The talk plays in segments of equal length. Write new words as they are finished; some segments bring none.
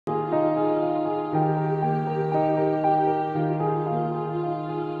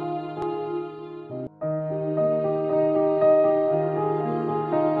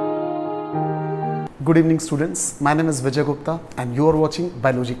Good evening students, my name is Vijay Gupta and you are watching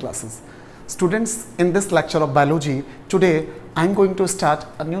biology classes. Students, in this lecture of biology, today I am going to start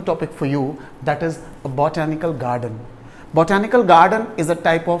a new topic for you, that is a botanical garden. Botanical garden is a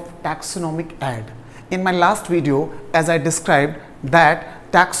type of taxonomic aid. In my last video, as I described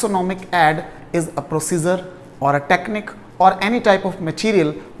that taxonomic aid is a procedure or a technique or any type of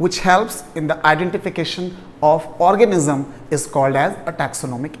material which helps in the identification of organism is called as a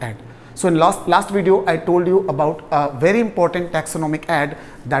taxonomic aid. So in last video I told you about a very important taxonomic aid,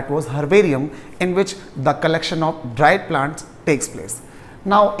 that was herbarium, in which the collection of dried plants takes place.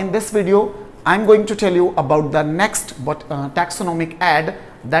 Now in this video I am going to tell you about the next taxonomic aid,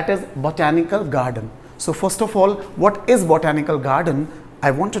 that is botanical garden. So first of all, what is botanical garden?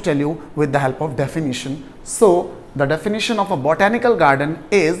 I want to tell you with the help of definition. So the definition of a botanical garden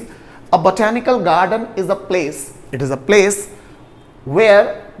is, a botanical garden is a place, it is a place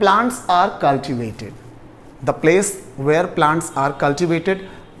where plants are cultivated. The place where plants are cultivated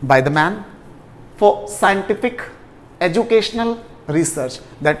by the man for scientific, educational research,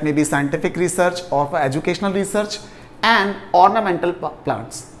 that may be scientific research or for educational research, and ornamental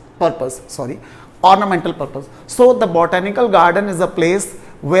purpose. So the botanical garden is a place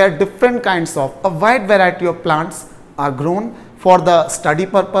where different kinds of, a wide variety of plants are grown for the study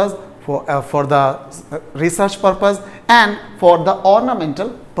purpose, for the research purpose, and for the ornamental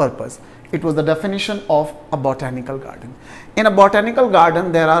purpose. It was the definition of a botanical garden. In a botanical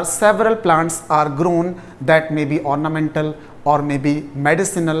garden, there are several plants are grown that may be ornamental or may be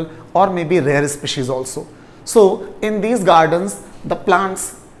medicinal or may be rare species also. So in these gardens, the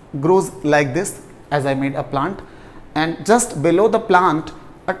plants grows like this, as I made a plant, and just below the plant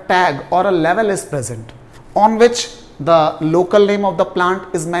a tag or a level is present on which the local name of the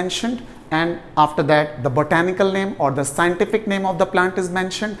plant is mentioned, and after that the botanical name or the scientific name of the plant is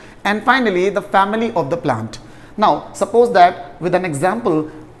mentioned, and finally the family of the plant. Now suppose that with an example,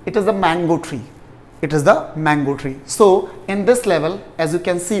 it is a mango tree. It is the mango tree. So in this level, as you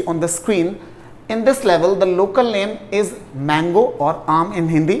can see on the screen, in this level the local name is mango or aam in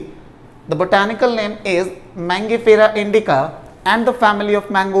Hindi, the botanical name is Mangifera indica, and the family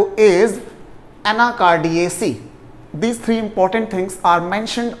of mango is Anacardiaceae. These three important things are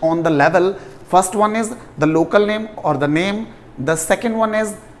mentioned on the level. First one is the local name or the name, the second one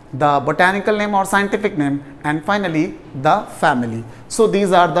is the botanical name or scientific name, and finally the family. So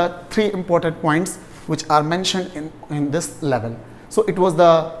these are the three important points which are mentioned in this level. So it was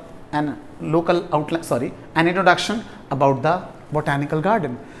an introduction about the botanical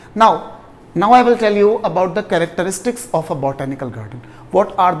garden. Now I will tell you about the characteristics of a botanical garden.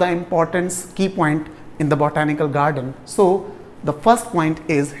 What are the important key point in the botanical garden? So the first point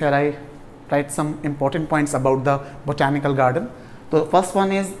is, here I write some important points about the botanical garden. The first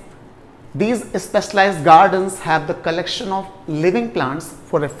one is, these specialized gardens have the collection of living plants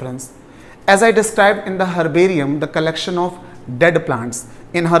for reference. As I described in the herbarium, the collection of dead plants.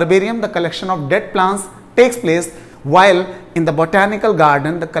 In herbarium, the collection of dead plants takes place, while in the botanical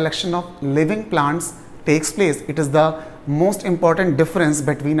garden the collection of living plants takes place. It is the most important difference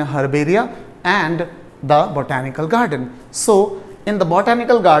between a herbaria and the botanical garden. So in the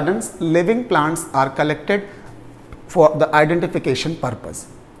botanical gardens, living plants are collected for the identification purpose.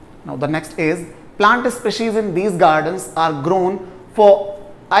 Now the next is, plant species in these gardens are grown for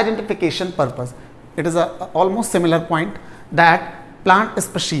identification purpose. It is a almost similar point, that plant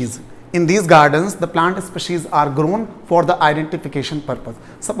species in these gardens, the plant species are grown for the identification purpose.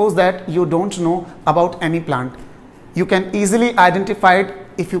 Suppose that you don't know about any plant, you can easily identify it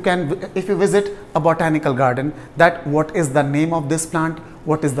if you visit a botanical garden, that what is the name of this plant,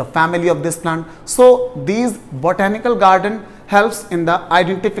 what is the family of this plant. So these botanical garden helps in the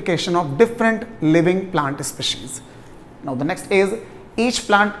identification of different living plant species. Now the next is, each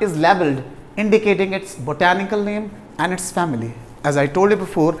plant is labeled indicating its botanical name and its family. As I told you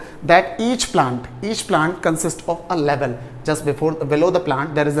before, that each plant consists of a level. Just below the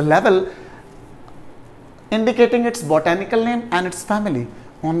plant there is a level indicating its botanical name and its family,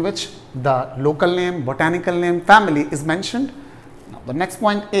 on which the local name, botanical name, family is mentioned. Now the next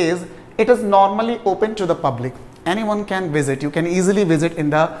point is, it is normally open to the public. Anyone can visit. You can easily visit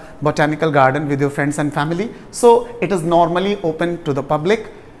in the botanical garden with your friends and family. So it is normally open to the public.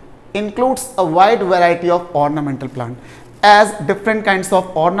 Includes a wide variety of ornamental plants. As different kinds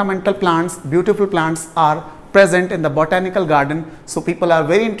of ornamental plants, beautiful plants are present in the botanical garden, so people are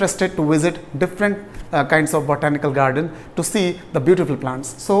very interested to visit different kinds of botanical garden to see the beautiful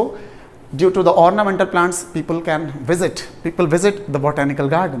plants. So due to the ornamental plants, people visit the botanical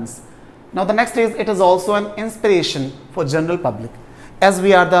gardens. Now the next is, it is also an inspiration for general public. As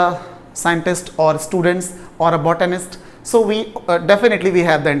we are the scientist or students or a botanist, so we definitely we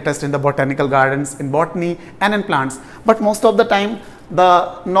have the interest in the botanical gardens, in botany and in plants. But most of the time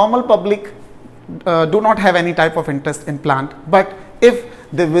the normal public do not have any type of interest in plant, but if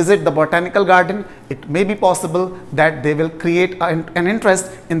they visit the botanical garden, it may be possible that they will create an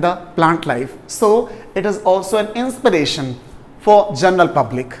interest in the plant life. So it is also an inspiration for general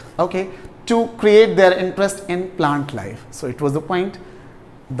public, okay, to create their interest in plant life. So it was the point,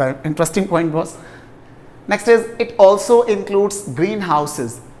 the interesting point was. Next is, it also includes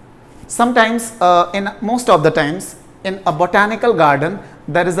greenhouses. Sometimes in most of the times in a botanical garden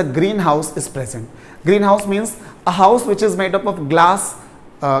there is a greenhouse is present. Greenhouse means a house which is made up of glass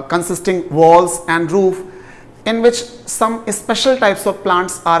consisting walls and roof, in which some special types of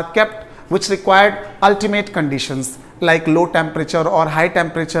plants are kept which required ultimate conditions like low temperature or high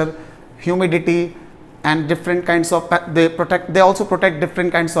temperature, humidity, and different kinds of they also protect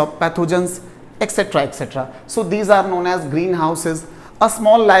different kinds of pathogens, etc., etc. So these are known as greenhouses. A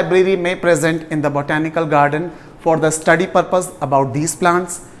small library may present in the botanical garden for the study purpose about these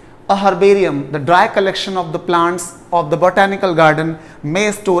plants. A herbarium, the dry collection of the plants of the botanical garden,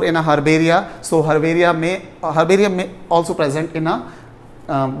 may store in a herbaria. So herbarium may also present in a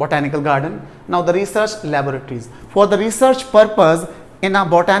botanical garden. Now the research laboratories. For the research purpose in a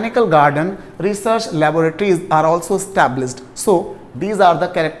botanical garden, research laboratories are also established. So these are the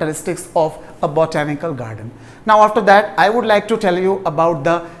characteristics of a botanical garden. Now after that, I would like to tell you about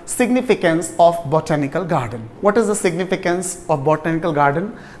the significance of botanical garden. What is the significance of botanical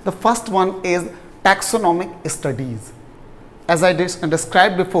garden? The first one is taxonomic studies. As I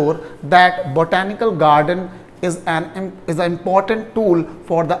described before, that botanical garden is an important tool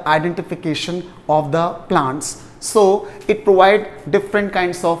for the identification of the plants. So it provides different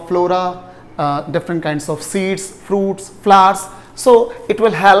kinds of flora, different kinds of seeds, fruits, flowers. So it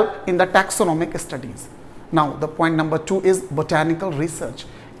will help in the taxonomic studies. Now the point number 2 is botanical research.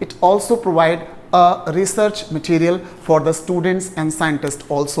 It also provides a research material for the students and scientists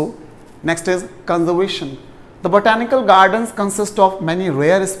also. Next is conservation. The botanical gardens consist of many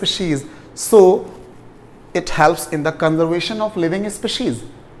rare species, so it helps in the conservation of living species.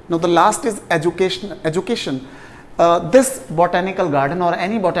 Now the last is education. This botanical garden or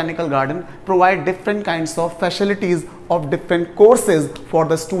any botanical garden provide different kinds of facilities of different courses for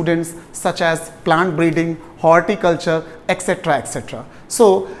the students, such as plant breeding, horticulture, etc., etc.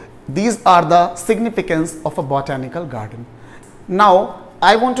 So these are the significance of a botanical garden. Now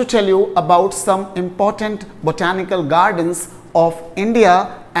I want to tell you about some important botanical gardens of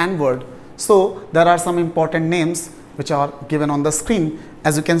India and world. So there are some important names which are given on the screen.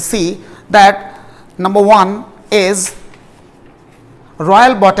 As you can see that number 1 is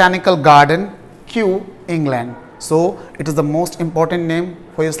Royal Botanical Garden, Kew, England. So it is the most important name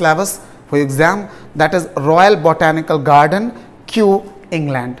for your syllabus, for your exam, that is Royal Botanical Garden, Kew,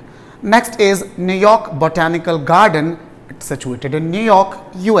 England. Next is New York Botanical Garden, it's situated in New York,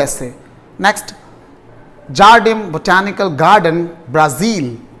 USA. Next, Jardim Botanical Garden,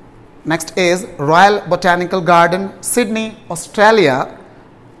 Brazil. Next is Royal Botanical Garden, Sydney, Australia.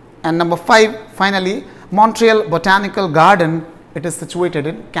 And number 5, finally, Montreal Botanical Garden, it is situated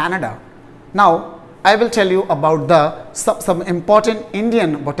in Canada. Now I will tell you about the some important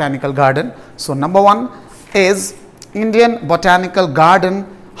Indian botanical garden. So number 1 is Indian Botanical Garden,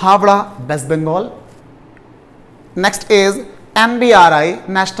 Havra, West Bengal. Next is NBRI,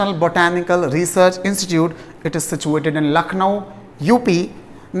 National Botanical Research Institute, it is situated in Lucknow, UP.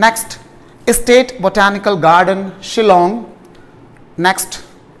 Next, State Botanical Garden, Shillong. Next,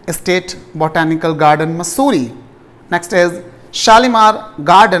 State Botanical Garden, Mussoorie. Next is Shalimar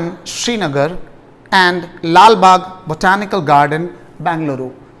Garden, Srinagar, and Lal Bagh Botanical Garden,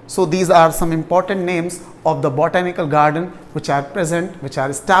 Bangalore. So these are some important names of the botanical garden which are present, which are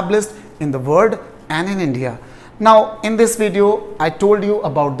established in the world and in India. Now in this video I told you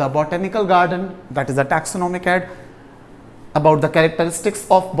about the botanical garden, that is a taxonomic aid, about the characteristics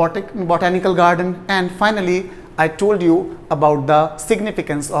of botanical garden, and finally I told you about the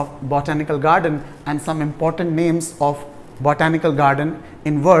significance of botanical garden and some important names of botanical garden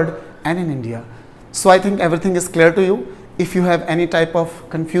in world and in India. So I think everything is clear to you. If you have any type of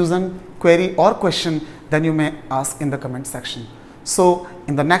confusion, query or question, then you may ask in the comment section. So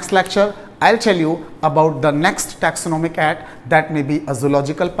in the next lecture, I'll tell you about the next taxonomic act, that may be a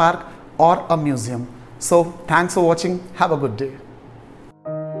zoological park or a museum. So thanks for watching. Have a good day.